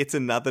it's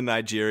another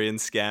Nigerian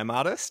scam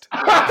artist.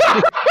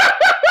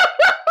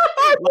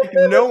 Like,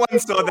 no one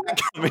saw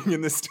that coming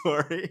in the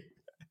story.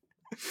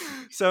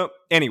 So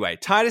anyway,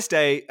 Titus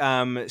Day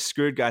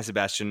screwed Guy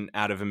Sebastian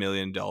out of $1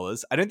 million.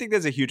 I don't think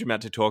there's a huge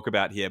amount to talk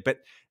about here, but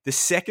the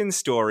second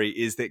story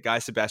is that Guy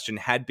Sebastian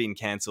had been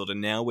cancelled,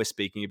 and now we're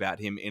speaking about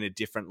him in a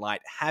different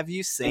light. Have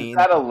you seen... Is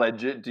that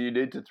alleged? Do you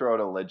need to throw it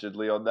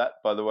allegedly on that,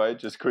 by the way,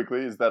 just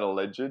quickly? Is that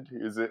alleged?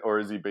 Is it, or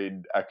has he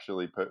been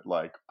actually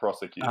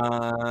prosecuted?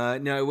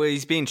 No, well,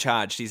 he's being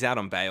charged. He's out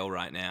on bail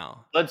right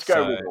now. Let's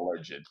go with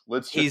alleged.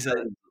 Let's just...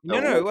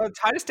 No, well,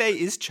 Titus Day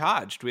is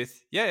charged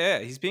with... Yeah,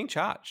 he's being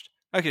charged.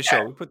 Okay,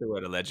 sure, we'll put the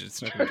word alleged.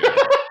 It's not going to do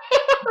it.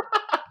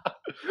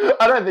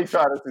 I don't think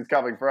Titus is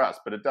coming for us,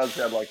 but it does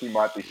sound like he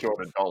might be short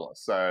 $1.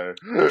 So,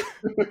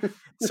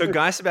 so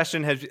Guy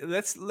Sebastian has.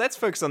 Let's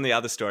focus on the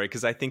other story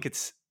because I think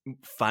it's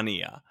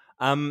funnier.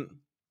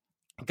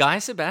 Guy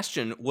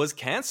Sebastian was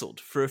cancelled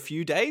for a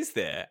few days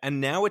there,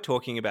 and now we're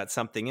talking about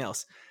something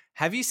else.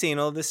 Have you seen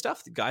all this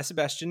stuff? Guy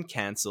Sebastian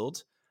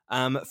cancelled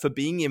for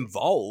being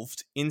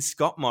involved in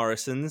Scott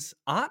Morrison's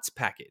arts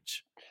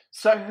package.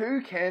 So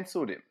who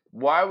cancelled him?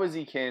 Why was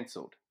he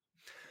cancelled?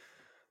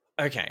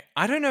 Okay,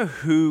 I don't know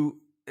who...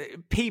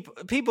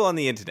 People on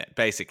the internet,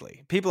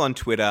 basically. People on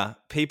Twitter,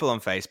 people on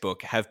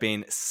Facebook have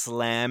been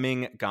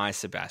slamming Guy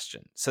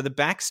Sebastian. So the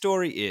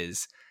backstory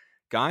is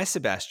Guy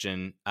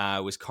Sebastian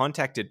was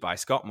contacted by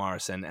Scott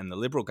Morrison and the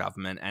Liberal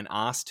government and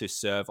asked to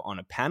serve on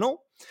a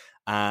panel,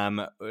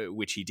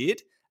 which he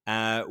did,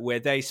 where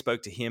they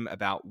spoke to him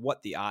about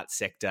what the arts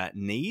sector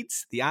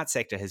needs. The arts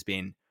sector has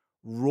been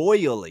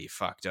royally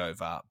fucked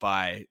over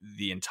by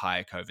the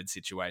entire COVID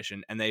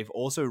situation. And they've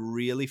also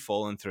really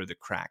fallen through the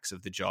cracks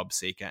of the job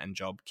seeker and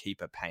job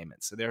keeper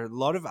payments. So there are a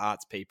lot of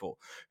arts people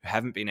who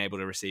haven't been able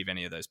to receive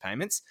any of those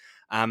payments.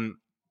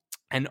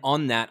 And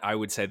on that, I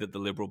would say that the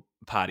Liberal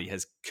Party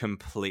has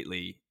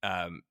completely,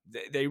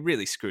 they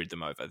really screwed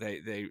them over.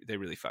 They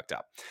really fucked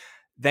up.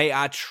 They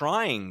are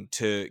trying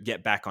to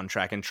get back on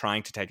track and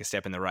trying to take a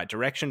step in the right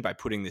direction by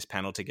putting this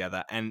panel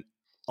together. And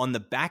on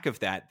the back of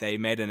that, they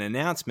made an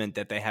announcement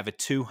that they have a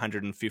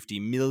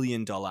 $250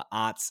 million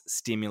arts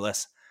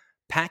stimulus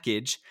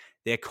package.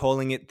 They're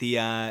calling it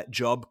the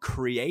Job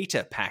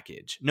Creator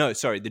Package. No,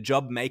 sorry, the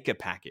Job Maker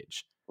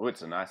Package. Oh,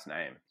 it's a nice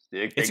name.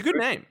 It's a good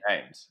name.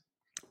 Names.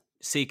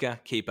 Seeker,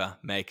 Keeper,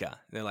 Maker.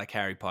 They're like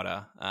Harry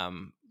Potter,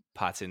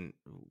 parts in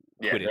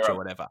Quidditch or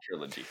whatever.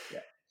 Trilogy,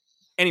 yeah.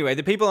 Anyway,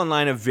 the people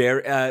online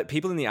are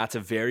people in the arts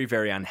are very,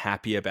 very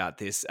unhappy about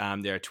this.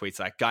 There are tweets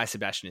like, Guy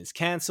Sebastian is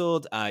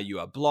cancelled. You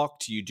are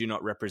blocked. You do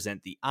not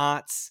represent the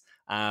arts.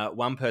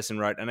 One person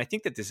wrote, and I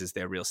think that this is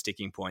their real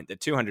sticking point,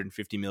 that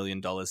 $250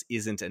 million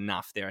isn't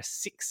enough. There are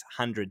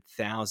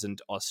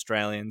 600,000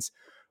 Australians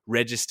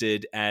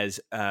registered as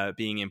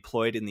being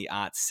employed in the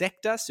arts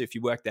sector. So if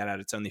you work that out,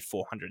 it's only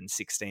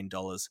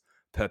 $416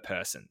 per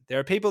person. There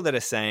are people that are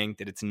saying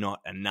that it's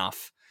not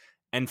enough.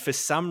 And for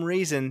some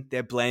reason,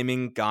 they're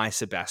blaming Guy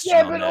Sebastian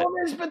on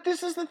it. But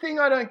this is the thing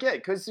I don't get,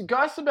 because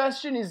Guy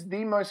Sebastian is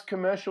the most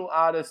commercial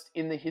artist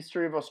in the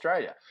history of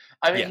Australia.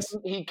 I mean, Yes.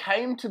 he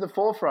came to the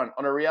forefront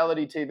on a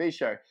reality TV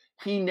show.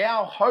 He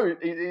now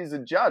is a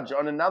judge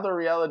on another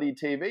reality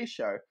TV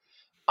show.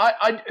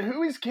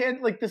 Who is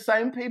like the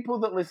same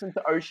people that listen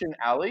to Ocean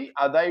Alley?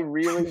 Are they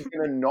really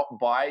going to not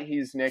buy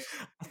his next?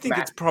 I think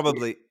it's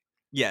probably...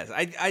 Yes,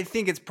 I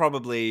think it's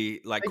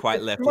probably like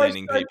quite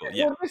left-leaning people.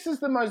 Yeah, well, this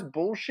is the most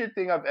bullshit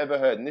thing I've ever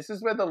heard, and this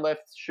is where the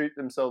left shoot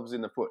themselves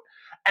in the foot.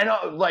 And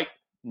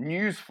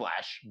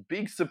newsflash,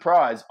 big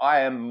surprise,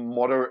 I am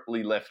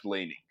moderately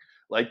left-leaning.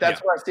 Like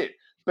that's where I sit.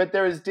 But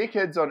there is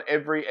dickheads on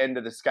every end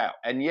of the scale,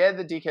 and yeah,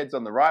 the dickheads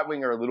on the right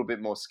wing are a little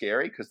bit more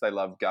scary because they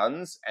love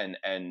guns and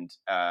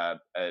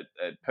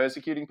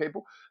persecuting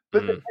people.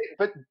 But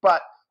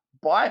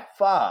by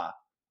far,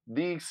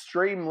 the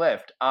extreme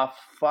left are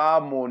far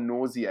more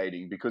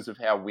nauseating because of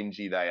how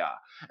whingy they are.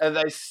 And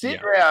they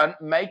sit around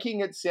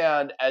making it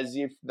sound as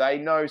if they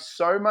know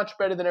so much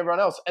better than everyone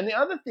else. And the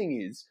other thing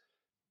is,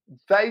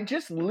 they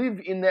just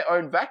live in their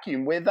own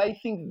vacuum where they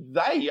think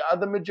they are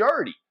the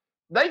majority.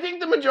 They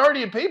think the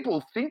majority of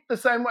people think the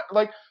same way.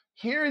 Like,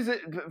 here is it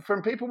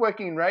from people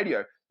working in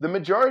radio. The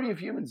majority of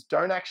humans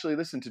don't actually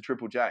listen to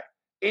Triple J.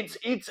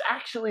 It's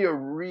actually a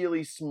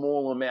really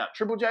small amount.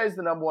 Triple J is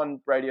the number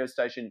one radio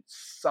station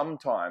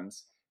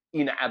sometimes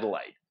in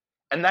Adelaide.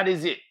 And that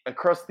is it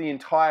across the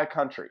entire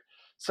country.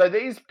 So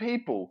these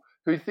people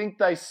who think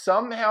they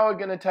somehow are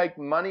going to take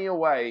money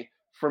away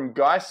from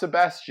Guy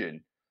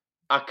Sebastian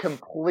are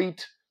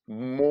complete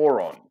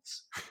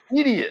morons,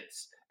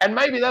 idiots. And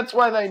maybe that's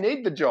why they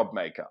need the job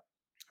maker.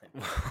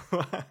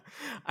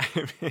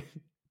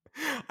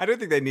 I don't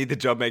think they need the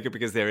job maker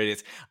because they're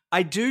idiots.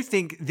 I do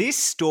think this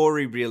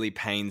story really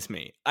pains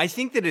me. I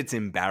think that it's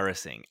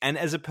embarrassing. And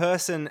as a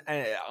person,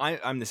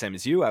 I'm the same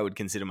as you. I would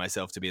consider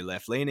myself to be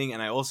left-leaning,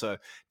 and I also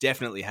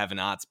definitely have an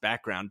arts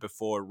background.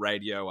 Before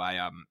radio,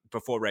 I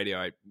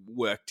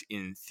worked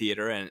in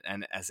theatre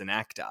and as an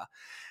actor.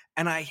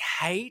 And I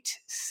hate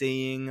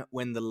seeing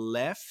when the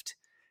left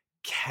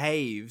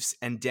caves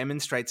and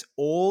demonstrates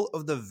all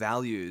of the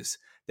values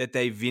that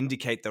they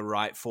vindicate the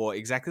right for,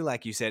 exactly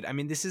like you said. I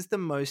mean, this is the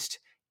most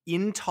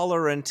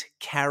intolerant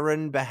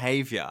Karen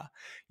behavior.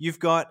 You've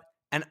got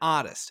an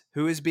artist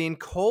who has been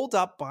called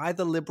up by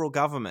the Liberal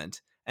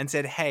government and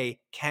said, hey,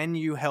 can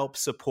you help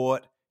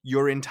support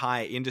your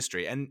entire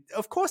industry? And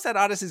of course, that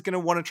artist is going to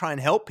want to try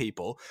and help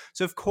people.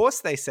 So of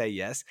course they say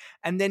yes.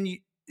 And then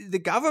the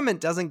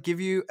government doesn't give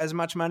you as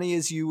much money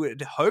as you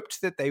would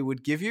hoped that they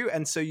would give you,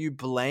 and so you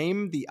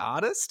blame the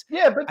artist.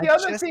 Yeah, but the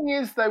other thing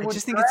is they would. I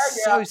just think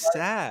it's so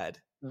sad.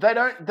 They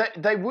don't.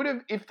 They would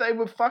have, if they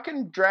were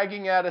fucking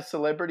dragging out a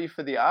celebrity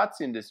for the arts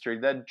industry,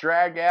 they'd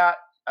drag out,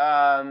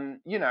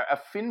 a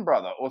Finn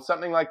brother or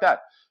something like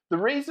that. The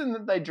reason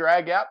that they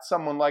drag out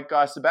someone like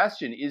Guy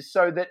Sebastian is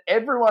so that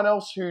everyone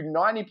else who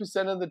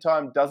 90% of the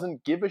time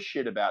doesn't give a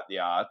shit about the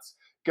arts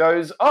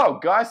goes, oh,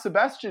 Guy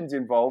Sebastian's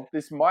involved.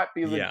 This might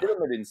be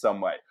legitimate in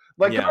some way.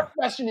 Like Guy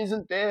Sebastian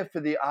isn't there for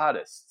the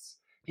artists.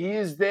 He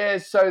is there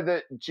so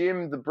that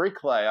Jim, the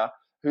bricklayer,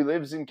 who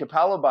lives in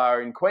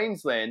Capalaba in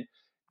Queensland,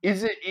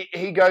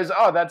 he goes,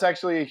 oh, that's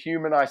actually a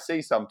human I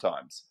see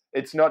sometimes.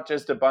 It's not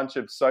just a bunch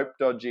of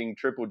soap-dodging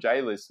Triple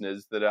J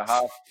listeners that are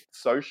half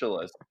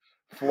socialist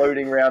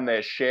floating around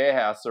their share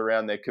house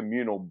around their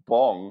communal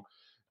bong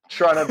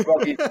trying to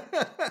bloody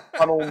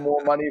funnel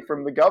more money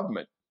from the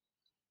government.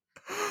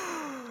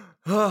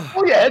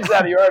 Pull your heads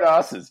out of your own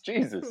asses.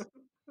 Jesus.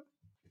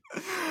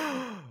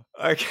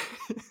 Okay.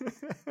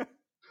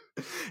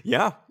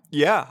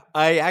 Yeah.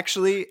 I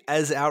actually,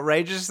 as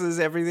outrageous as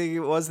everything it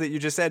was that you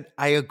just said,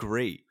 I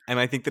agree. And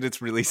I think that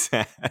it's really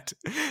sad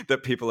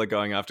that people are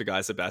going after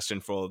Guy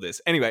Sebastian for all of this.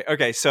 Anyway,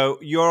 okay, so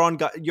you're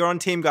on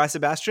Team Guy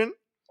Sebastian?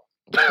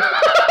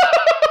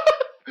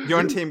 You're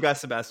on Team Guy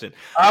Sebastian.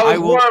 I was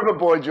more of a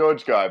Boy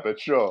George guy, but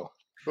sure.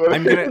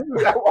 I'm gonna.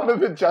 Is that one of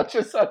the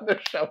judges on the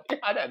show?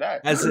 I don't know.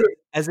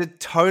 As a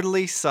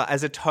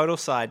total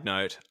side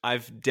note,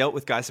 I've dealt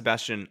with Guy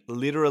Sebastian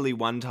literally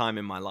one time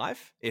in my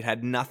life. It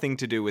had nothing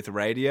to do with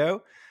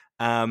radio.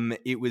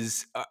 It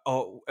was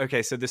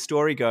okay. So the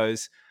story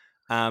goes,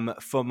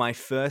 for my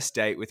first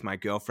date with my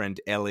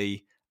girlfriend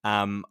Ellie,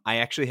 I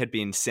actually had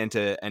been sent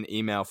an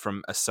email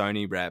from a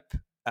Sony rep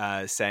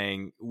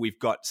saying, we've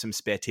got some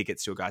spare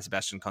tickets to a Guy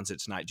Sebastian concert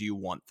tonight. Do you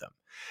want them?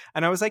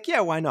 And I was like, yeah,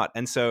 why not?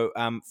 And so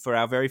for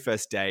our very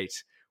first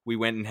date, we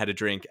went and had a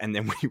drink, and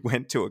then we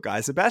went to a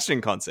Guy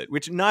Sebastian concert,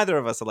 which neither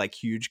of us are like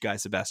huge Guy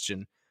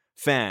Sebastian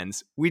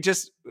fans.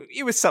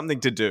 It was something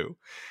to do.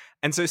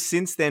 And so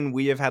since then,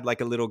 we have had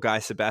like a little Guy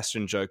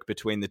Sebastian joke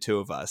between the two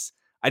of us.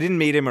 I didn't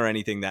meet him or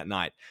anything that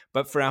night,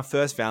 but for our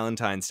first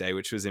Valentine's Day,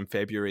 which was in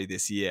February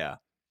this year,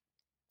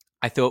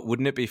 I thought,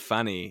 wouldn't it be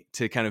funny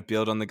to kind of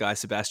build on the Guy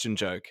Sebastian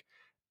joke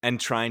and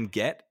try and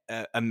get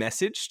a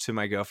message to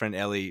my girlfriend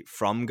Ellie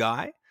from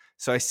Guy?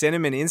 So I sent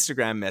him an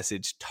Instagram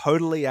message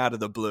totally out of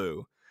the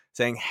blue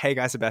saying, hey,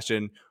 Guy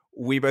Sebastian,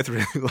 we both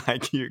really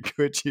like you.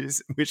 Could you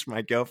wish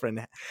my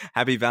girlfriend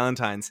happy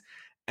Valentine's?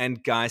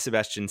 And Guy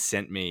Sebastian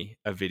sent me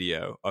a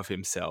video of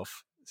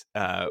himself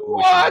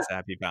wishing us a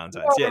happy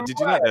Valentine's. Yeah, did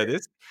you not know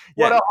this?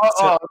 Yeah,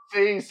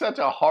 such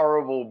a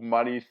horrible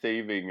money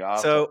thieving.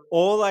 So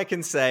all I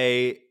can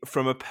say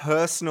from a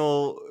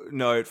personal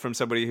note from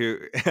somebody who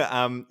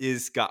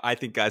I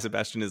think Guy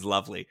Sebastian is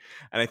lovely,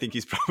 and I think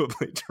he's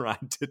probably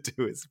trying to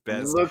do his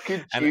best. Look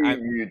at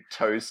you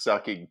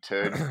toe-sucking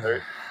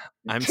turd.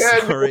 I'm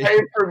Turn sorry. away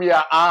from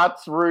your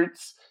arts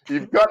roots.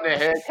 You've gotten a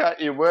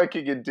haircut. You're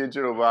working in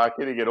digital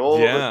marketing, and all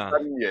of a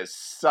sudden you're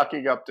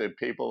sucking up to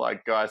people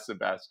like Guy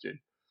Sebastian.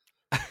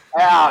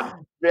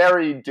 How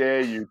very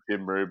dare you,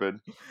 Tim Rubin?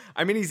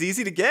 I mean, he's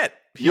easy to get.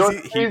 He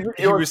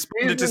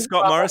responded to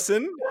Scott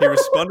Morrison. He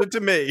responded to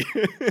me.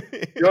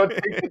 Your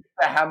tickets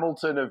to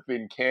Hamilton have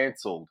been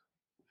cancelled.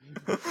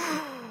 All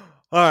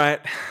right.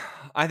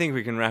 I think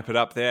we can wrap it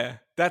up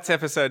there. That's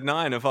episode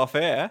 9 of Off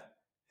Air.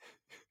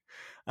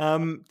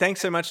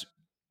 Thanks so much.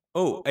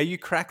 Oh, are you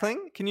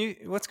crackling?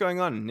 What's going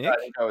on, Nick? I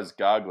think I was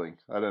gargling.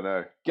 I don't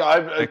know.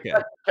 Okay.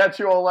 Catch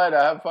you all later.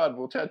 Have fun.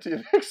 We'll chat to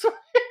you next week.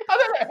 I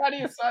don't know. How do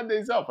you sign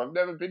these off? I've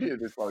never been here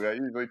this long. I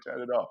usually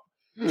turn it off.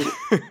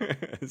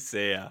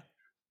 See ya.